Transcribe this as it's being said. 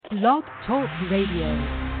Blog Talk Radio.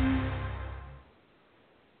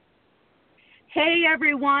 Hey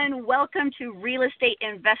everyone, welcome to Real Estate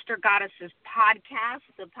Investor Goddesses podcast,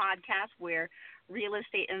 the podcast where real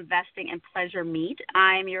estate investing and pleasure meet.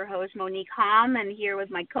 I'm your host, Monique Hom, and here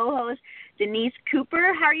with my co-host, Denise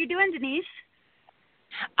Cooper. How are you doing, Denise?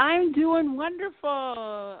 I'm doing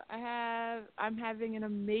wonderful. I'm having an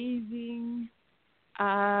amazing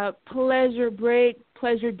pleasure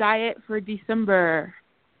diet for December.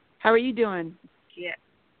 How are you doing? Yeah,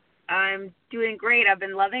 I'm doing great. I've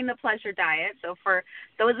been loving the pleasure diet. So for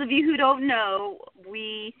those of you who don't know,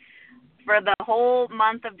 for the whole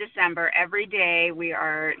month of December, every day we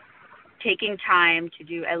are taking time to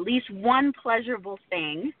do at least one pleasurable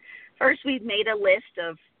thing. First, we've made a list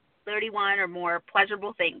of 31 or more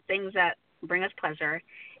pleasurable things that bring us pleasure,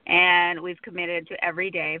 and we've committed to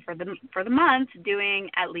every day for the month doing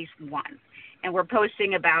at least one. And we're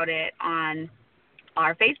posting about it on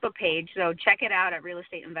our Facebook page, so check it out at Real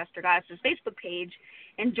Estate Investor Goddesses Facebook page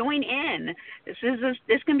and join in.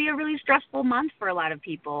 This can be a really stressful month for a lot of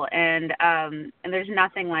people, and there's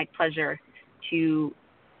nothing like pleasure to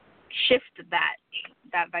shift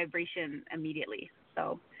that vibration immediately.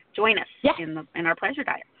 So join us in our pleasure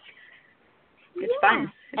diet. It's fun.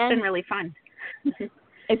 It's been really fun.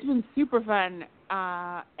 It's been super fun.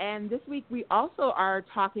 And this week we also are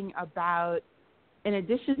talking about, in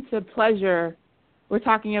addition to pleasure, we're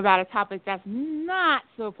talking about a topic that's not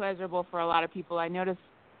so pleasurable for a lot of people. I notice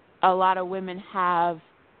a lot of women have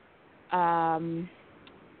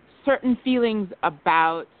certain feelings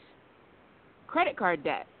about credit card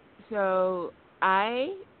debt. So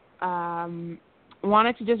I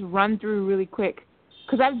wanted to just run through really quick,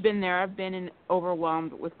 because I've been there. I've been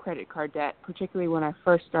overwhelmed with credit card debt, particularly when I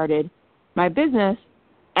first started my business.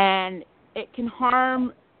 And it can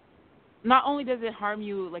harm, not only does it harm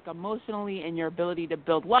you like emotionally and your ability to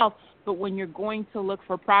build wealth, but when you're going to look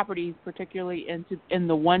for properties, particularly in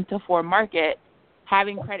the 1 to 4 market,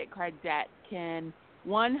 having credit card debt can,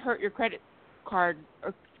 one, hurt your credit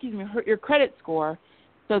score,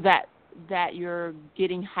 so that you're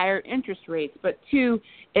getting higher interest rates, but two,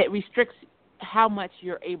 it restricts how much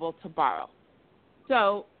you're able to borrow.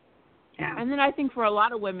 So, and then I think for a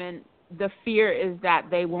lot of women, the fear is that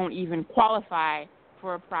they won't even qualify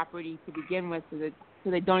for a property to begin with, so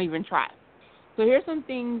they don't even try. So here's some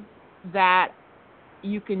things that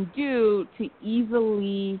you can do to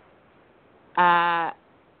easily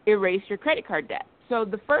erase your credit card debt. So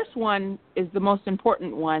the first one is the most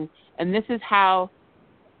important one, and this is how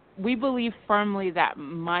we believe firmly that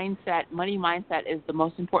money mindset is the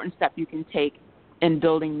most important step you can take in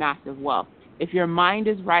building massive wealth. If your mind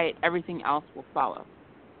is right, everything else will follow.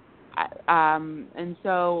 And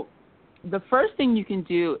so the first thing you can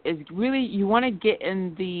do is really, you want to get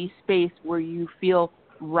in the space where you feel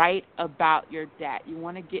right about your debt. You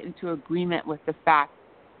want to get into agreement with the fact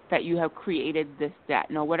that you have created this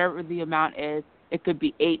debt. Now, whatever the amount is, it could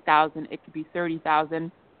be $8,000, it could be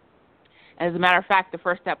 $30,000. As a matter of fact, the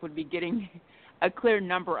first step would be getting a clear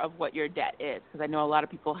number of what your debt is, because I know a lot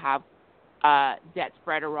of people have debt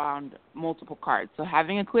spread around multiple cards. So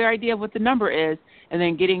having a clear idea of what the number is, and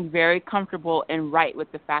then getting very comfortable and right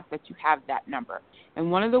with the fact that you have that number. And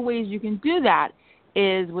one of the ways you can do that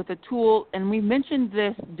is with a tool, and we mentioned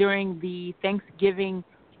this during the Thanksgiving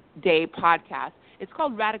Day podcast. It's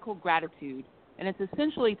called Radical Gratitude, and it's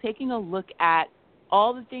essentially taking a look at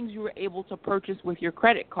all the things you were able to purchase with your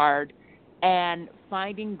credit card and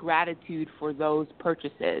finding gratitude for those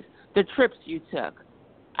purchases, the trips you took,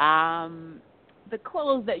 the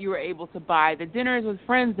clothes that you were able to buy, the dinners with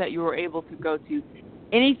friends that you were able to go to,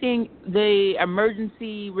 anything, the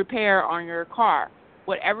emergency repair on your car,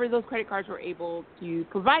 whatever those credit cards were able to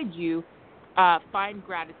provide you, find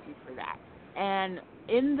gratitude for that. And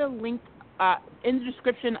in the link, in the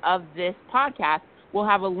description of this podcast, we'll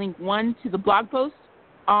have a link, one, to the blog post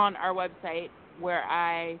on our website where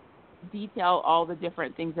I detail all the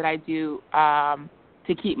different things that I do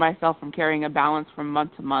to keep myself from carrying a balance from month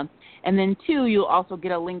to month. And then two, you'll also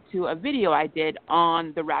get a link to a video I did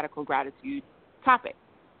on the Radical Gratitude topic.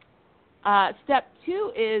 Step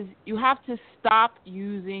two is you have to stop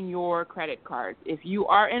using your credit cards. If you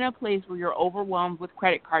are in a place where you're overwhelmed with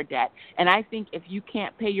credit card debt, and I think if you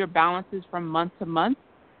can't pay your balances from month to month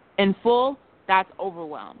in full, that's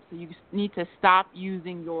overwhelmed. So you need to stop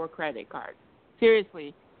using your credit cards.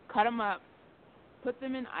 Seriously, cut them up, put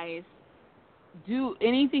them in ice, do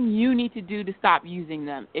anything you need to do to stop using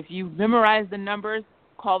them. If you memorize the numbers,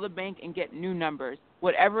 call the bank and get new numbers,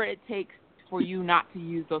 whatever it takes for you not to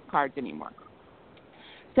use those cards anymore.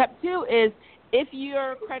 Step two is, if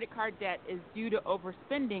your credit card debt is due to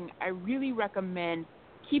overspending, I really recommend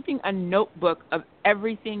keeping a notebook of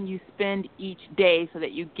everything you spend each day so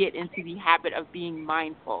that you get into the habit of being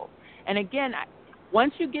mindful. And again,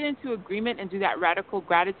 once you get into agreement and do that radical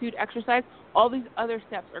gratitude exercise, all these other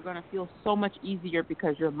steps are going to feel so much easier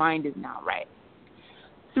because your mind is now right.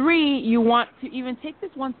 3, you want to even take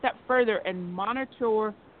this one step further and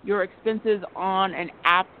monitor your expenses on an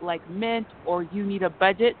app like Mint or You Need a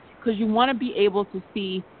Budget, because you want to be able to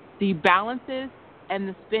see the balances and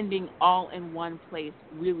the spending all in one place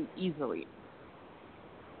really easily.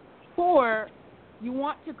 4, you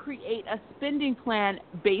want to create a spending plan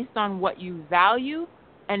based on what you value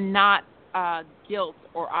and not guilt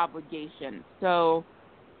or obligation,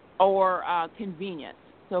 or convenience.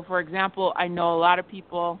 So, for example, I know a lot of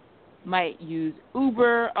people might use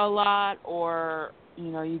Uber a lot, or,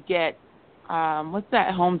 you get, what's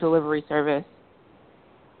that home delivery service?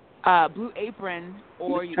 Blue Apron,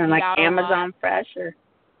 or you like out Amazon Fresh or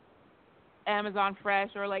Amazon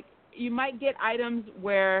Fresh, or like you might get items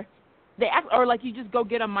where or like you just go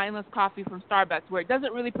get a mindless coffee from Starbucks where it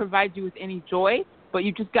doesn't really provide you with any joy, but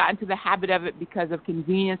you just got into the habit of it because of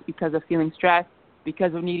convenience, because of feeling stressed,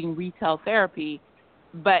 because of needing retail therapy.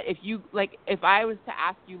 But if I was to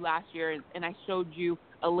ask you last year and I showed you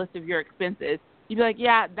a list of your expenses, you'd be like,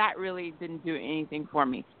 yeah, that really didn't do anything for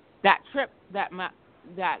me. That trip that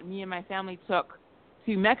me and my family took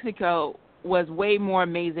to Mexico was way more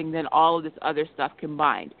amazing than all of this other stuff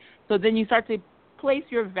combined. So then you start to place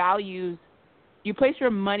your values, you place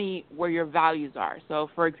your money where your values are. So,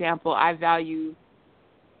 for example, I value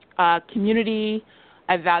community,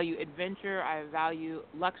 I value adventure, I value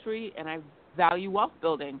luxury, and I value wealth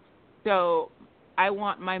building. So I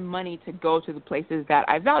want my money to go to the places that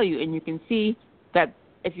I value. And you can see that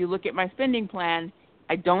if you look at my spending plan,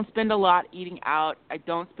 I don't spend a lot eating out. I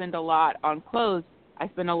don't spend a lot on clothes. I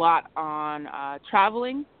spend a lot on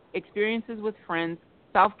traveling, experiences with friends,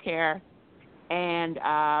 self-care, and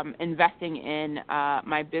investing in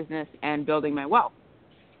my business and building my wealth.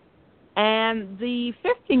 And the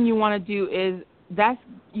 5th thing you want to do is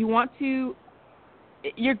you're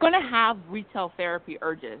going to have retail therapy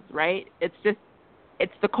urges, right? It's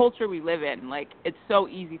the culture we live in. Like, it's so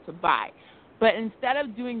easy to buy. But instead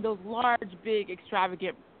of doing those large, big,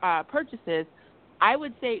 extravagant purchases, I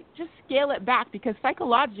would say just scale it back, because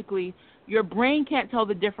psychologically your brain can't tell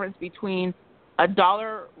the difference between a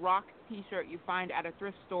 $1 rock T-shirt you find at a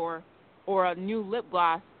thrift store or a new lip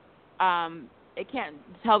gloss. It can't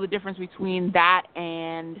tell the difference between that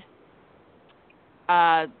and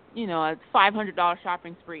a $500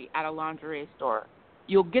 shopping spree at a lingerie store.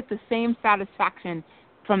 You'll get the same satisfaction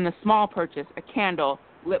from the small purchase, a candle,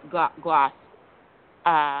 lip gloss,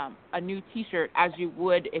 a new T-shirt, as you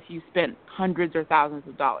would if you spent hundreds or thousands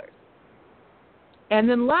of dollars. And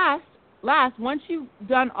then last, once you've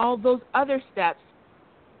done all those other steps,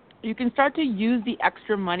 you can start to use the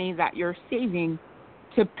extra money that you're saving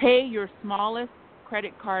to pay your smallest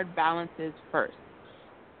credit card balances first.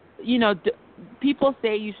 People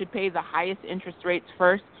say you should pay the highest interest rates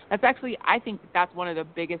first. I think that's one of the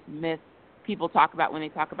biggest myths people talk about when they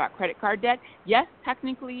talk about credit card debt. Yes,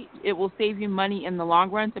 technically it will save you money in the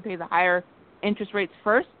long run to pay the higher interest rates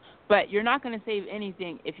first, but you're not going to save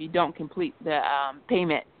anything if you don't complete the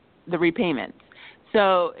repayments.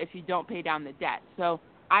 So if you don't pay down the debt. So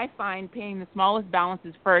I find paying the smallest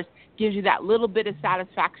balances first gives you that little bit of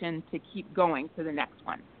satisfaction to keep going to the next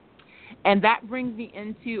one. And that brings me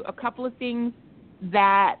into a couple of things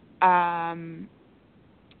that I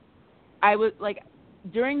was like,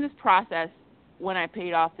 during this process, when I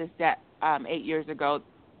paid off this debt 8 years ago,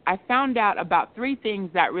 I found out about 3 things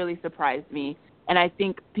that really surprised me, and I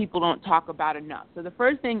think people don't talk about enough. So the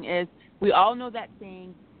first thing is, we all know that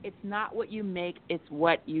saying, it's not what you make, it's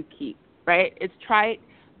what you keep, right? It's trite,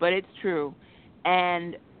 but it's true.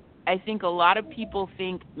 And I think a lot of people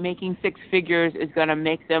think making 6 figures is going to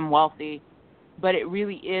make them wealthy, but it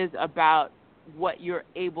really is about what you're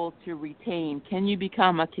able to retain. Can you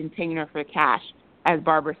become a container for cash, as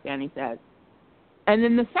Barbara Stanley says? And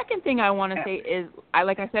then the second thing I want to say is,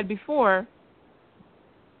 like I said before,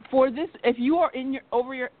 for this, if you are in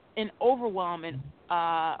overwhelm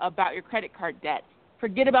about your credit card debt,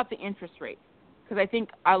 forget about the interest rate, because I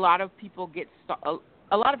think a lot of people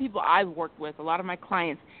a lot of people I've worked with, a lot of my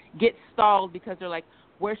clients get stalled because they're like,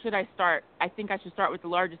 where should I start? I think I should start with the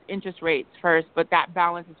largest interest rates first, but that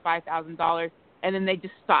balance is $5,000, and then they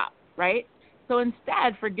just stop, right? So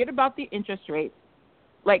instead, forget about the interest rates.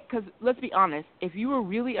 Because let's be honest, if you were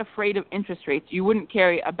really afraid of interest rates, you wouldn't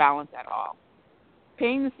carry a balance at all.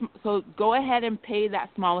 So go ahead and pay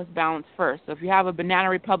that smallest balance first. So if you have a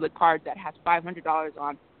Banana Republic card that has $500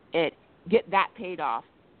 on it, get that paid off.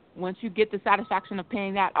 once you get the satisfaction of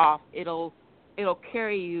paying that off, it'll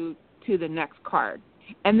carry you to the next card.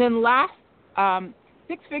 And then last,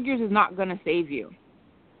 6 figures is not going to save you.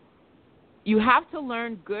 You have to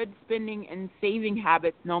learn good spending and saving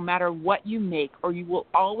habits no matter what you make, or you will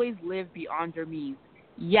always live beyond your means.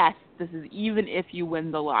 Yes, this is even if you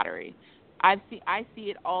win the lottery. I see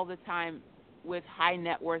it all the time with high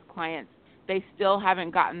net worth clients. They still haven't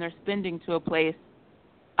gotten their spending to a place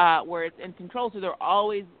where it's in control, so they're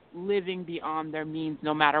always living beyond their means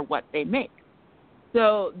no matter what they make.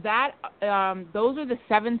 So that those are the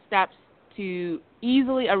 7 steps to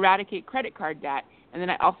easily eradicate credit card debt. And then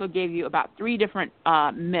I also gave you about 3 different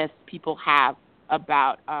myths people have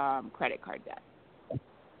about credit card debt.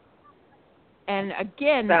 And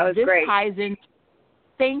again, this great. ties in.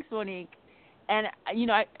 Thanks, Monique. And,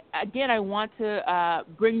 I want to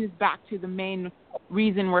bring this back to the main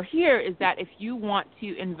reason we're here is that if you want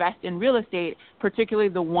to invest in real estate, particularly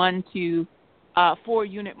the 1 to 4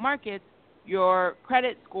 unit markets, your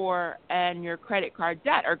credit score and your credit card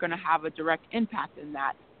debt are going to have a direct impact in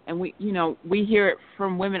that. And we hear it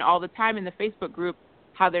from women all the time in the Facebook group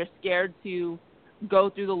how they're scared to go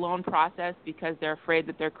through the loan process because they're afraid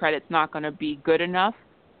that their credit's not going to be good enough.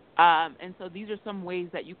 And so these are some ways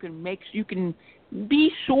that you can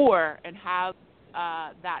be sure and have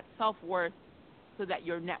that self-worth so that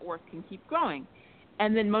your net worth can keep growing.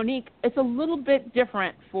 And then, Monique, it's a little bit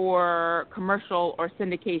different for commercial or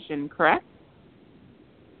syndication, correct?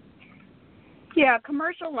 Yeah,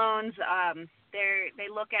 commercial loans, they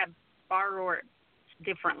look at borrowers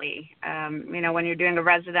differently. When you're doing a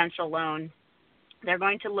residential loan, they're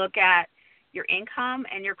going to look at your income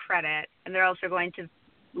and your credit, and they're also going to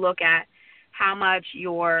look at how much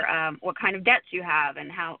what kind of debts you have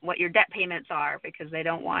and what your debt payments are, because they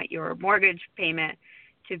don't want your mortgage payment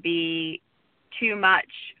to be too much,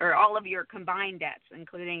 or all of your combined debts,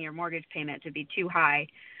 including your mortgage payment, to be too high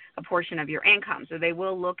a portion of your income. So they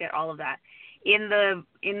will look at all of that. In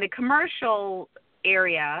the commercial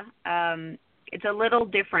area, it's a little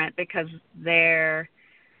different because they're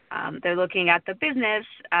looking at the business.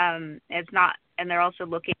 And they're also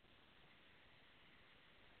looking.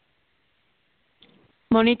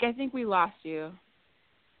 Monique, I think we lost you.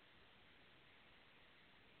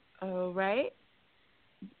 Oh, right.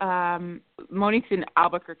 Monique's in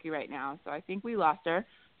Albuquerque right now, so I think we lost her.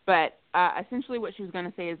 But essentially what she was going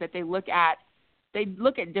to say is that they look at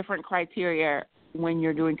different criteria when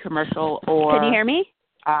you're doing commercial or... Can you hear me?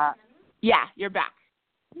 Yeah, you're back.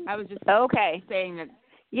 I was just saying that...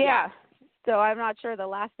 Yeah. So I'm not sure the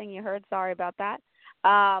last thing you heard. Sorry about that.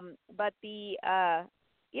 But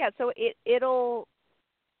so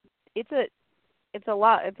it's a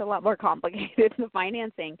lot more complicated, the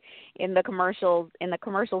financing in the commercial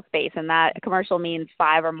space, and that commercial means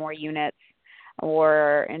 5 or more units,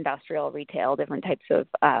 or industrial, retail, different types of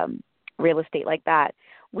real estate like that.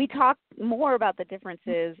 We talk more about the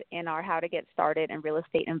differences in our How to Get Started in Real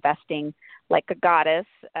Estate Investing Like a Goddess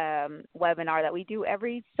webinar that we do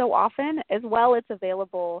every so often. As well, it's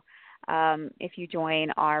available if you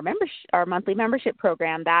join our monthly membership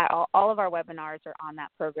program. That all of our webinars are on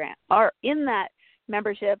that program, are in that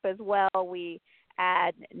membership as well. We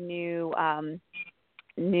add new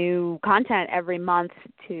content every month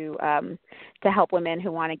to help women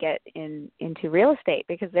who want to get into real estate,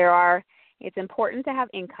 because it's important to have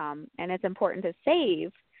income and it's important to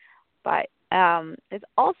save, but it's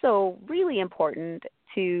also really important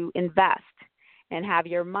to invest and have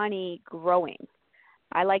your money growing.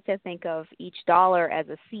 I like to think of each dollar as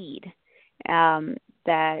a seed,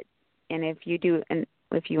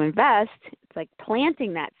 if you invest, it's like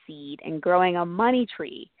planting that seed and growing a money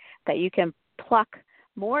tree that you can pluck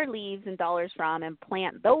more leaves and dollars from and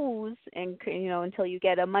plant those, and until you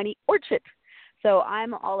get a money orchard. So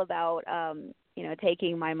I'm all about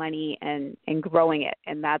taking my money and growing it,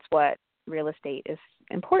 and that's what real estate is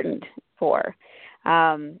important for.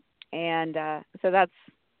 So that's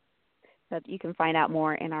that you can find out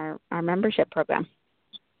more in our membership program.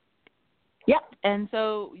 Yep, and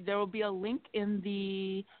so there will be a link in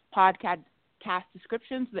the podcast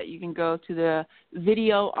description so that you can go to the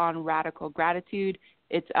video on radical gratitude.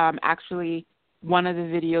 It's actually one of the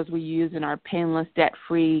videos we use in our painless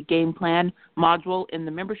debt-free game plan module in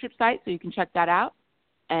the membership site, so you can check that out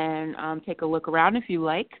and take a look around if you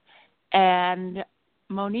like. And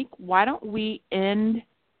Monique, why don't we end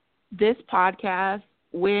this podcast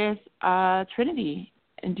with Trinity?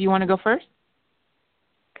 And do you want to go first?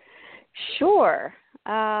 Sure.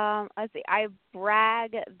 Let's see. I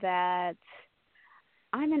brag that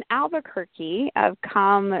I'm in Albuquerque. I've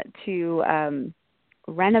come to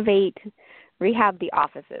renovate rehab the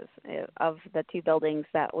offices of the 2 buildings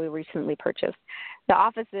that we recently purchased. The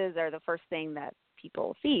offices are the first thing that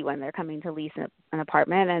people see when they're coming to lease an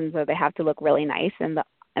apartment, and so they have to look really nice, and the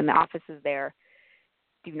offices there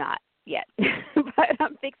do not yet. But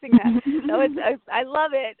I'm fixing that. So I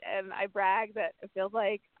love it, and I brag that it feels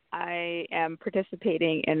like I am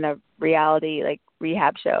participating in the reality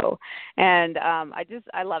rehab show, and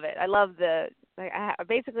I love it. I love I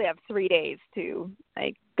basically have 3 days to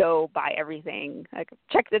go buy everything. I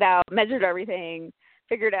checked it out, measured everything,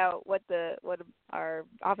 figured out what our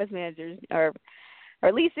office managers or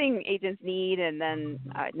leasing agents need, and then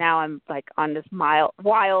now I'm on this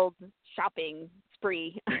wild shopping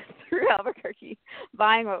spree through Albuquerque,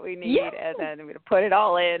 buying what we need, and then I'm going to put it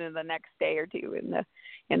all in the next day or two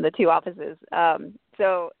in the 2 offices.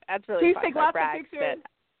 So that's really fun. Please take lots of pictures.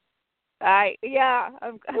 I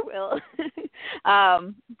will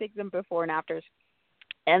take them before and afters,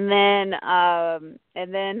 and then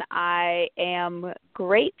I am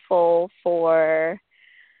grateful for.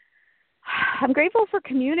 I'm grateful for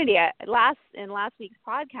community. In last week's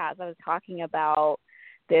podcast, I was talking about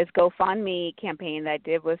this GoFundMe campaign that I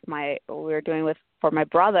did for my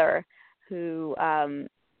brother who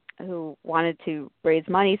wanted to raise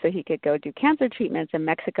money so he could go do cancer treatments in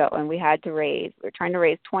Mexico, and we were trying to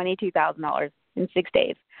raise $22,000 in 6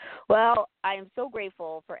 days. Well, I am so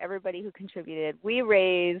grateful for everybody who contributed. We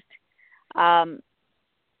raised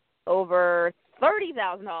over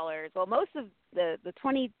 $30,000. Well, most of the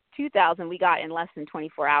 $22,000 we got in less than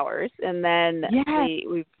 24 hours, and then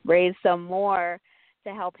we raised some more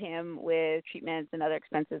to help him with treatments and other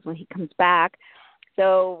expenses when he comes back.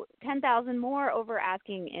 So $10,000 more over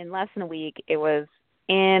asking in less than a week. It was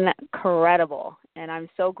incredible, and I'm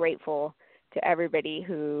so grateful to everybody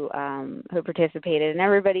who participated, and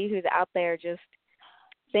everybody who's out there just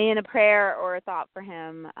saying a prayer or a thought for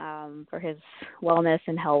him, for his wellness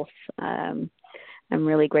and health. I'm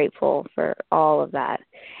really grateful for all of that.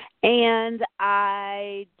 And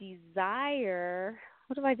what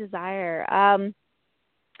do I desire?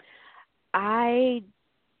 I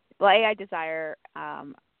desire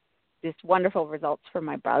just wonderful results for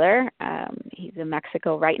my brother. He's in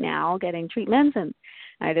Mexico right now getting treatments, and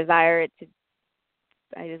I desire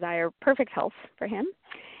perfect health for him.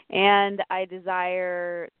 And I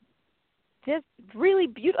desire just really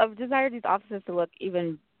beautiful. I desire these offices to look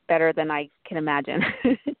even better than I can imagine.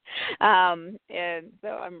 And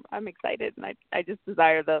so I'm excited, and I just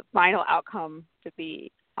desire the final outcome to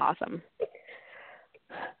be awesome.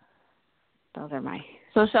 Those are my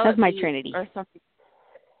trinity.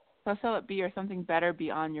 So shall it be, or something better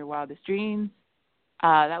beyond your wildest dreams.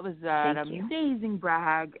 That was an amazing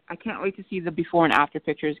brag. I can't wait to see the before and after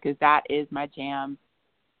pictures, because that is my jam.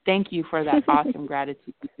 Thank you for that awesome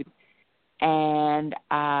gratitude. And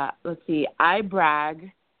let's see, I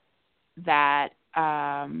brag that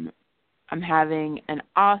I'm having an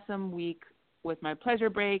awesome week with my pleasure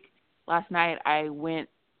break. Last night I went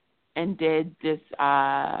and did this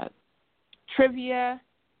trivia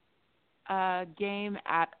game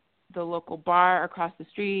at the local bar across the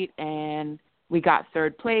street, and we got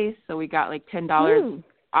 3rd place, so we got $10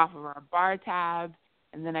 off of our bar tab.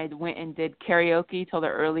 And then I went and did karaoke till the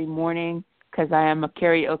early morning, because I am a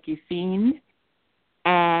karaoke fiend.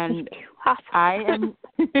 And I am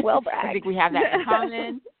well bragged. I think we have that in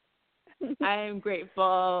common. I am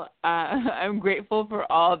grateful. I'm grateful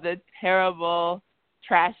for all the terrible,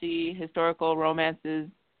 trashy historical romances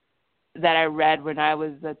that I read when I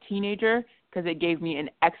was a teenager, because it gave me an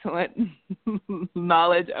excellent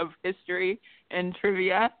knowledge of history and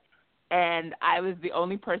trivia. And I was the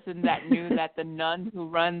only person that knew that the nun who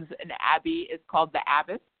runs an abbey is called the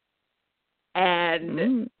abbess.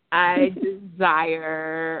 And I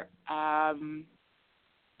desire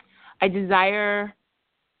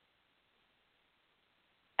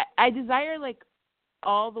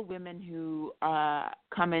all the women who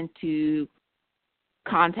come into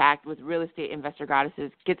contact with Real Estate Investor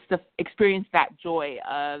Goddesses gets to experience that joy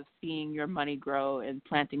of seeing your money grow and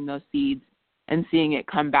planting those seeds and seeing it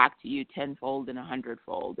come back to you 10-fold and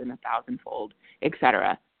 100-fold and 1,000-fold,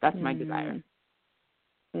 etc. That's my desire.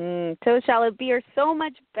 So shall it be, or so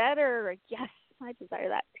much better. Yes, I desire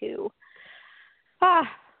that too.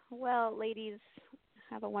 Well, ladies,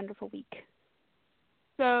 have a wonderful week.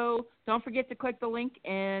 So don't forget to click the link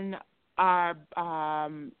in our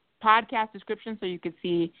podcast description so you can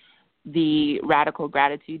see the Radical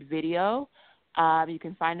Gratitude video. You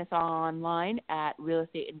can find us online at Real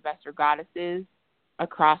Estate Investor Goddesses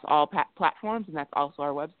across all platforms, and that's also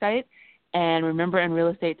our website. And remember, in real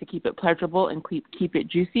estate, to keep it pleasurable and keep it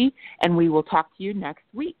juicy. And we will talk to you next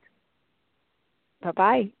week.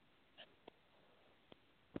 Bye-bye.